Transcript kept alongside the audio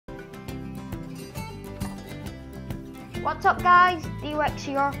What's up guys, D-Rex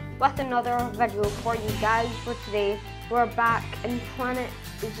here with another video for you guys. For today, we're back in Planet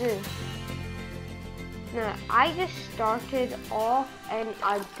Zoo. Now, I just started off in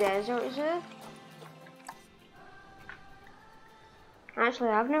a desert zoo. Actually,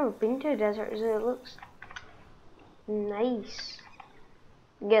 I've never been to a desert zoo. It looks nice.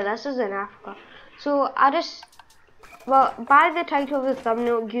 Yeah, this is in Africa. So well, by the title of the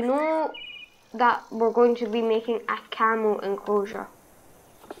thumbnail, you know that we're going to be making a camel enclosure.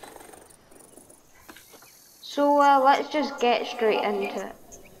 So let's just get straight into it.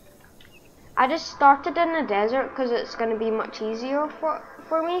 I just started in the desert because it's going to be much easier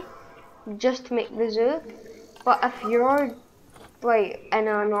for me just to make the zoo. But if you're like in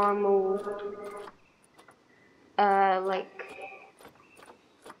a normal like,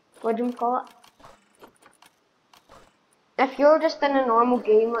 what do you call it? If you're just in a normal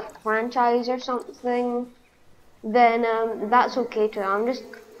game like franchise or something, then that's okay too.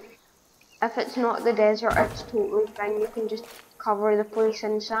 If it's not the desert, it's totally fine. You can just cover the place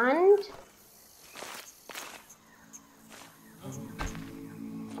in sand.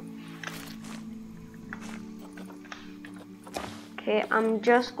 Okay, I'm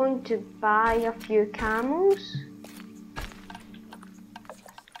just going to buy a few camels.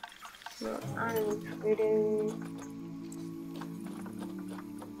 So animal trading.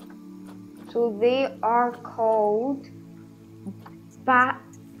 So they are called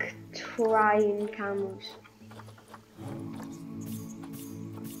Bactrian Camels.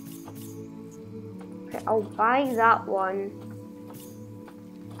 Okay, I'll buy that one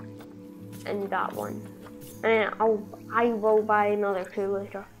and that one, and I will buy another two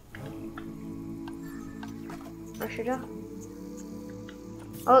later. Or should I?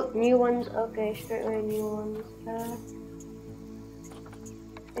 Oh, new ones. Okay, straight away new ones.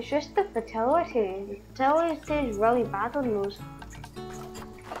 It's just the fertility. The fertility is really bad on those.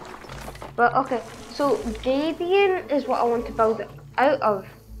 But okay, so Gabion is what I want to build it out of.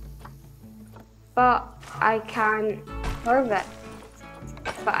 But I can curve it.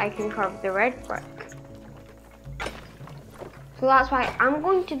 But I can carve the red brick. So that's why I'm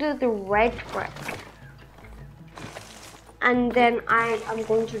going to do the red brick. And then I am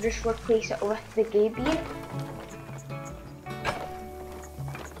going to just replace it with the Gabion.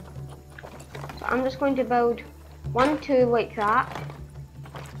 So I'm just going to build 1, 2 like that.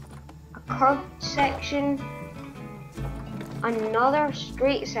 A curved section. Another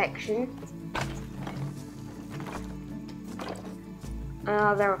straight section.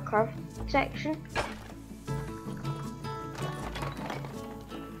 Another curved section.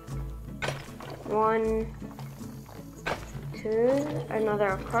 One, two,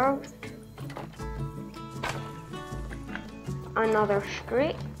 another curved, another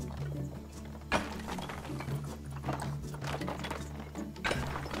straight,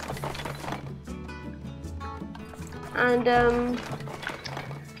 and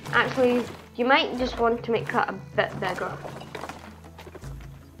actually you might just want to make that a bit bigger.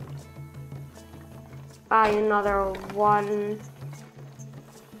 Buy another 1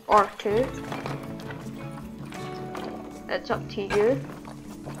 or 2. It's up to you.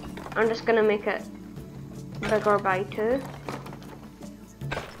 I'm just gonna make it bigger by 2.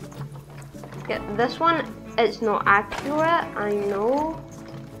 Get this one, it's not accurate, I know.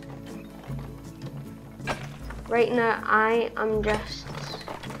 Right now I am just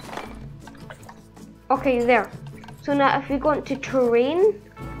okay there. So now if we go into terrain,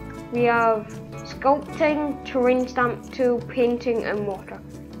 we have sculpting, terrain stamp tool, painting and water.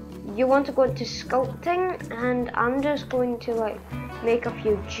 You want to go into sculpting, and I'm just going to like make a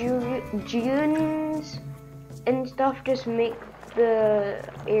few dunes and stuff, just make the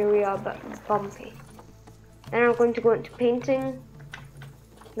area a bit bumpy. Then I'm going to go into painting.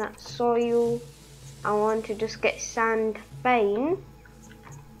 That's soil. I want to just get sand fine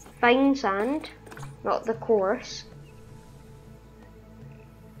sand, not the coarse.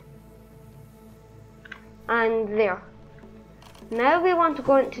 And there. Now we want to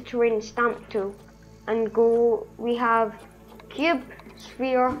go into terrain stamp tool and go, we have cube,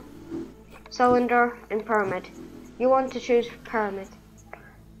 sphere, cylinder and pyramid. You want to choose pyramid.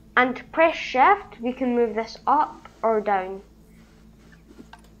 And to press shift, we can move this up or down.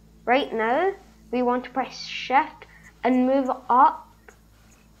 Right now, we want to press shift and move it up,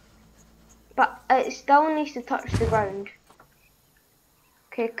 but it still needs to touch the ground.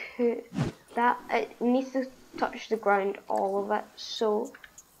 Okay, cool. That it needs to touch the ground, all of it. So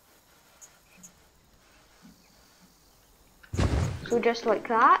just like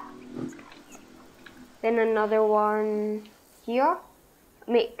that. Then another one here.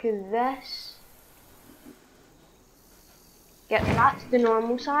 Make this Yep, that's the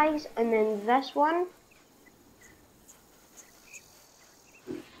normal size, and then this one,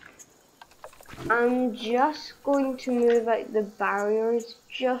 I'm just going to move out the barriers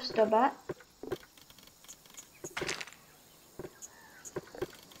just a bit.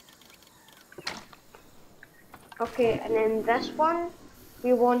 Okay, and then this one,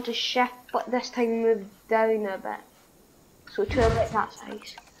 we want to shift, but this time move down a bit. So to about that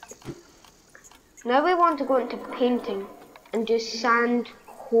size. Now we want to go into painting and do sand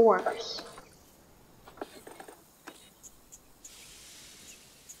coarse.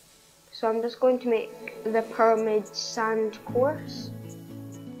 So I'm just going to make the pyramid sand coarse.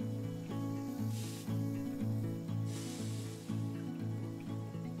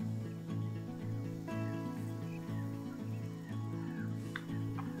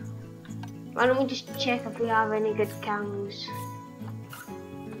 Why don't we just check if we have any good camels?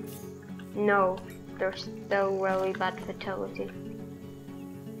 No, they're still really bad fertility.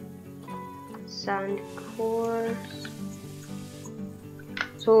 Sand coarse.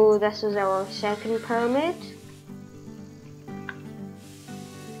 So this is our second pyramid.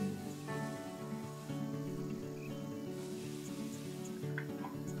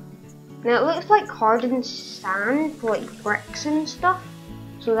 Now it looks like hardened sand, like bricks and stuff.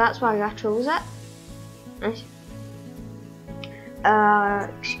 So that's why I chose it.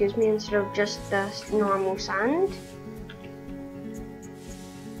 Excuse me, instead of just this normal sand.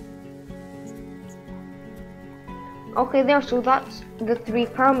 Okay, there, so that's the 3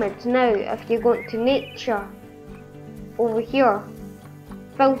 pyramids. Now, if you go into nature, over here,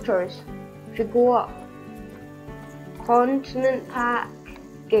 filters, if you go up, continent pack,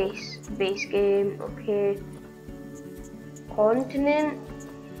 base game, okay, continent,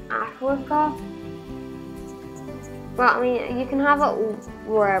 Africa. Well, I mean, you can have it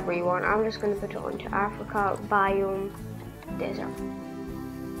wherever you want. I'm just going to put it onto Africa, biome, desert.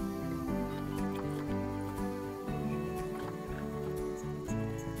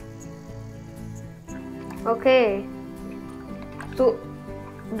 Okay, so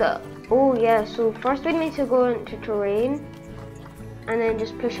so first we need to go into terrain and then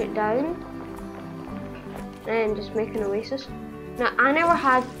just push it down and just make an oasis. Now I never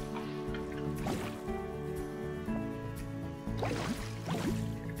had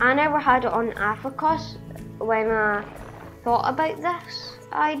it on Africa when I thought about this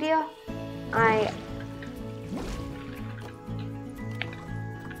idea.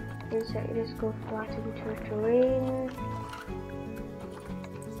 Just go flat into terrain.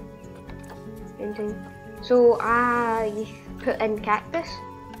 Painting. So I put in cactus.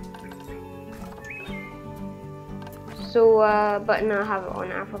 So but now I have it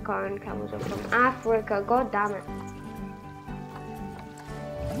on Africa and camels are from Africa. God damn it!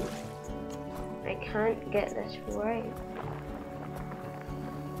 I can't get this right.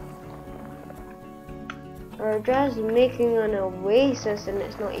 We're just making an oasis and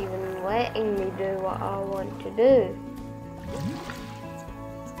it's not even letting me do what I want to do.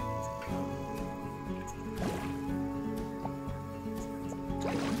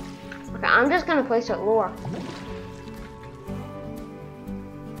 Okay, I'm just gonna place it lower.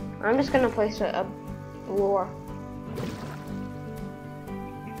 I'm just gonna place it lower.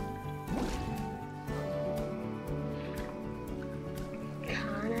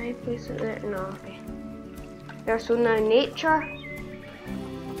 Can I place it there? No, okay. There's so now nature,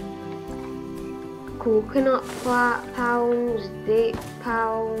 coconut palms, date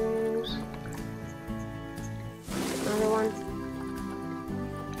palms, another one.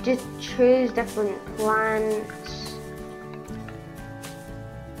 Just choose different plants.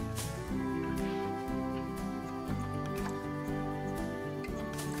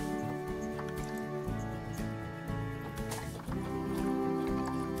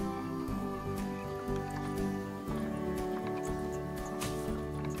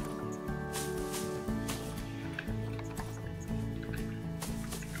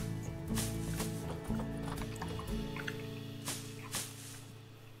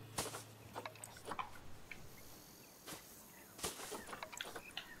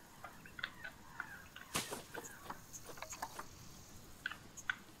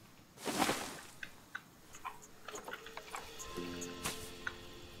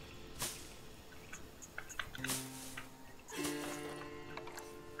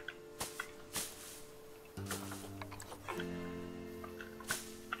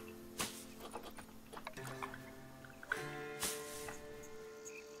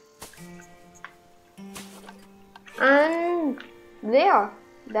 And there,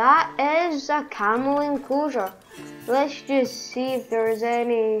 that is a camel enclosure. Let's just see if there's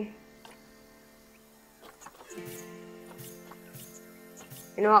any.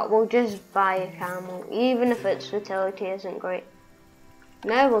 You know what, we'll just buy a camel, even if its fertility isn't great.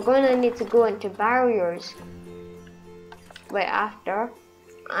 Now we're going to need to go into barriers right after.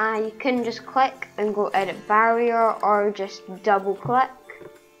 You can just click and go edit barrier, or just double click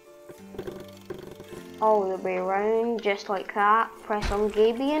all the way around, just like that. Press on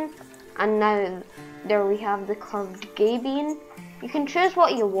gabion, and now there we have the curved gabion. You can choose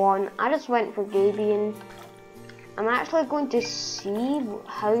what you want. I just went for gabion. I'm actually going to see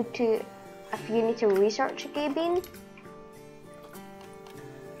how to, if you need to research a gabion.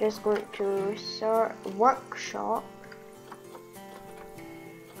 Just going to research workshop.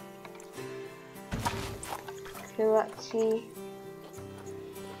 Okay, let's see.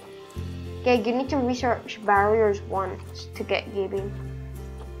 Okay, you need to research barriers once to get gabion.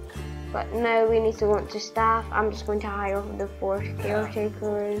 But now we need to go into staff. I'm just going to hire the 4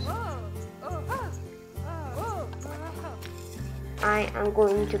 caretakers. I am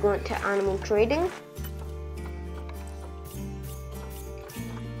going to go into animal trading.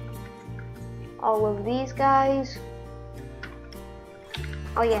 All of these guys.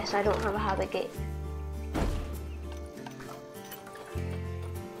 Oh yes, I don't have a habit gate.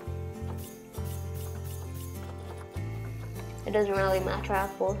 It doesn't really matter, I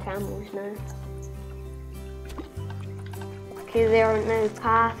have 4 camels now. Okay, there are now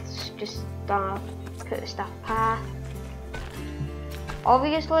paths, just put a staff path.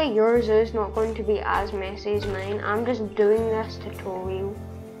 Obviously yours is not going to be as messy as mine, I'm just doing this tutorial.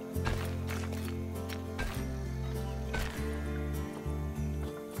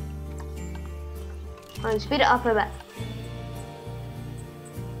 And speed it up a bit.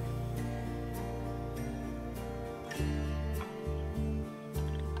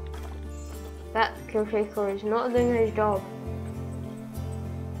 That caretaker is not doing his job.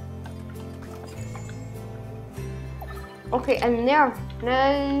 Okay, and there,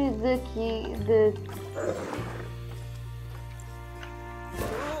 now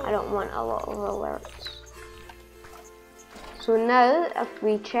I don't want a lot of alerts. So now, if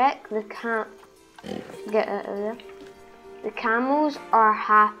we check the get out of there, the camels are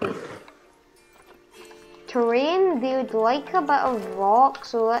happy. Terrain, they would like a bit of rock,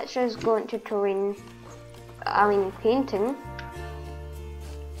 so let's just go into terrain, painting.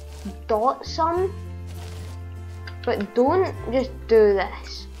 Dot some, but don't just do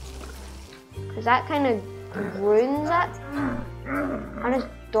this, because that kind of ruins it. I just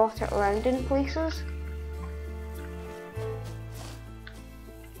dot it around in places.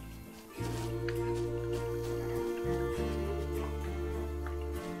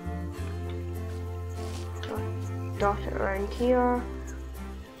 Dot it around here,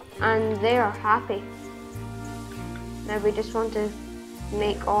 and they are happy. Now we just want to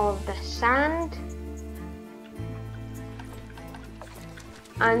make all of the sand,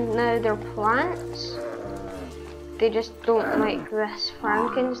 and now their plants, they just don't like this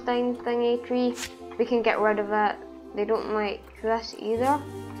Frankenstein thingy tree. We can get rid of it. They don't like this either,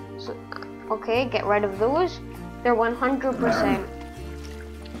 so okay, get rid of those. They're 100%.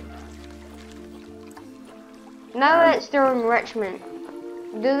 Now it's their enrichment.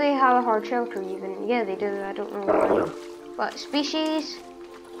 Do they have a hard shelter even? Yeah, they do. I don't know why. But species,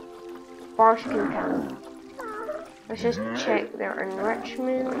 Bactrian Camel. Let's just check their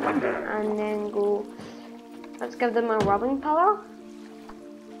enrichment and then go. Let's give them a rubbing pillar.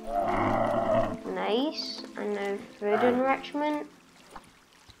 Nice. And now food enrichment.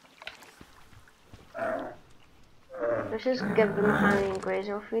 Let's just give them a hanging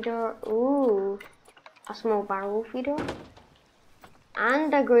grazer feeder. Ooh. A small barrel feeder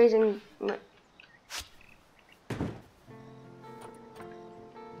and a grazing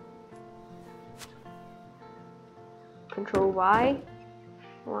control Y.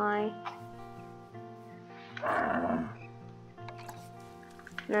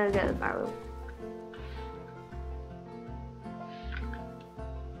 Now get the barrel.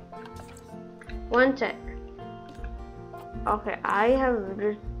 One tick. Okay, I have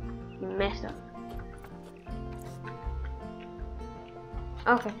just messed up.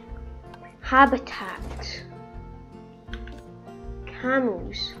 Okay, habitat,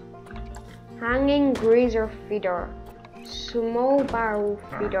 camels, hanging grazer feeder, small barrel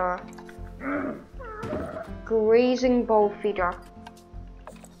feeder, grazing ball feeder,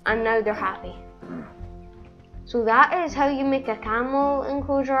 and now they're happy. So that is how you make a camel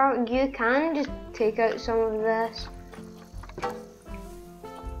enclosure. You can just take out some of this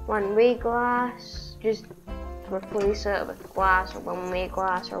one-way glass, just replace it with glass or one-way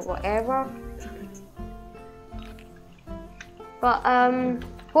glass or whatever. But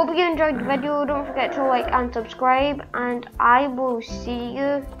Hope you enjoyed the video. Don't forget to like and subscribe, and I will see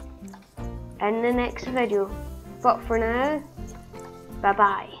you in the next video. But for now, bye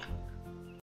bye.